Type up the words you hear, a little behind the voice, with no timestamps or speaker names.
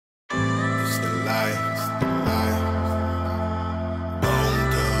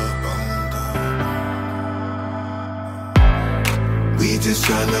just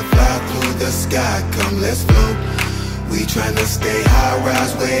tryna fly through the sky, come let's float. We tryna stay high,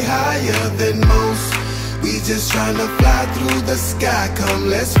 rise way higher than most. We just tryna fly through the sky, come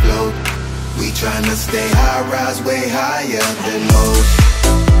let's float. We tryna stay high, rise way higher than most.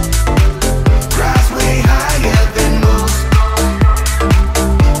 Rise way higher than most.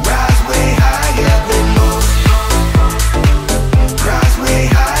 Rise way higher than most. Rise way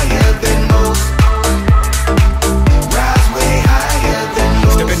higher than most. Rise way higher than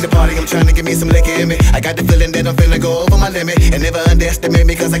most. Step in the party, I'm tryna get me some liquor in me. I got the feeling that I'm finna go over my limit. And never underestimate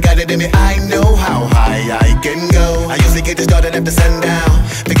me cause I got it in me. I know how high I can go. I usually get it started after sundown.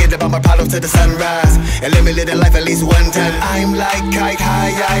 Forget about my problems till the sunrise. And let me live the life at least one time. I'm like kite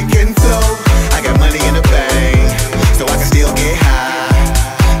high, I can flow. I got money in the bank, so I can still get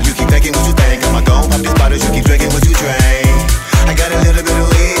high. You keep thinking what you think, I'ma go pop these bottles, you keep drinking what you drink. I got a little bit of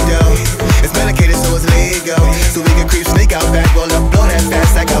weed though, it's medicated so it's legal. So we can creep, sneak out back, roll up, blow that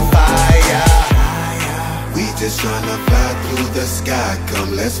fast like a fire. We just tryna fly through the sky,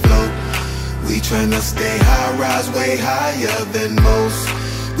 come let's float. We tryna stay high, rise way higher than most.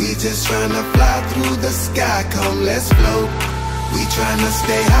 We just tryna fly through the sky, come let's float. We tryna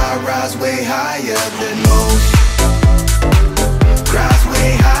stay high, rise way higher than most. Rise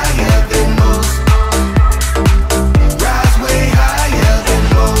way higher than most. Rise way higher than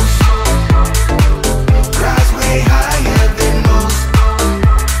most. Rise way higher than most.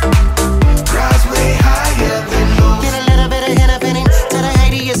 Rise way higher than most. Get a little bit of hint of him. To the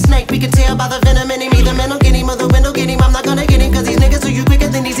hatey snake, we can tell by the venom in him. Either men will get him or the wind will get him. I'm not gonna get him cause these niggas are you quicker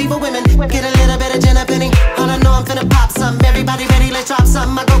than these evil women. Get a little bit of gin up in him. All I know I'm finna pop something. Everybody ready, let's drop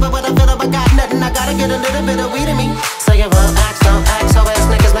something. I go with what I feel, but got nothing. I gotta get a little bit of weed in me. So you won't act, don't act. So ass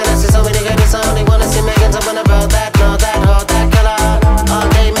niggas, man, that's just so many niggas. I only wanna see Megan's up on the road. That, know that, hold that, killer. All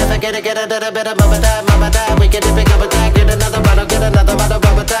day, man, forget it, get a little bit of mama that. We get it, pick up a tag. Get another bottle,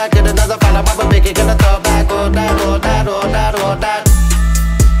 rubber tag. Get another follow, rubber pick it, gonna throw back. Hold that, hold that, hold that, hold that.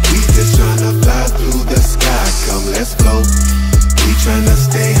 We just tryna fly through the sky, come let's float. We tryna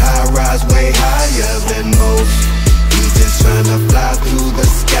stay high, rise way higher than most. We just tryna fly through the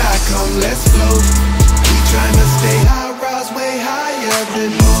sky, come let's float.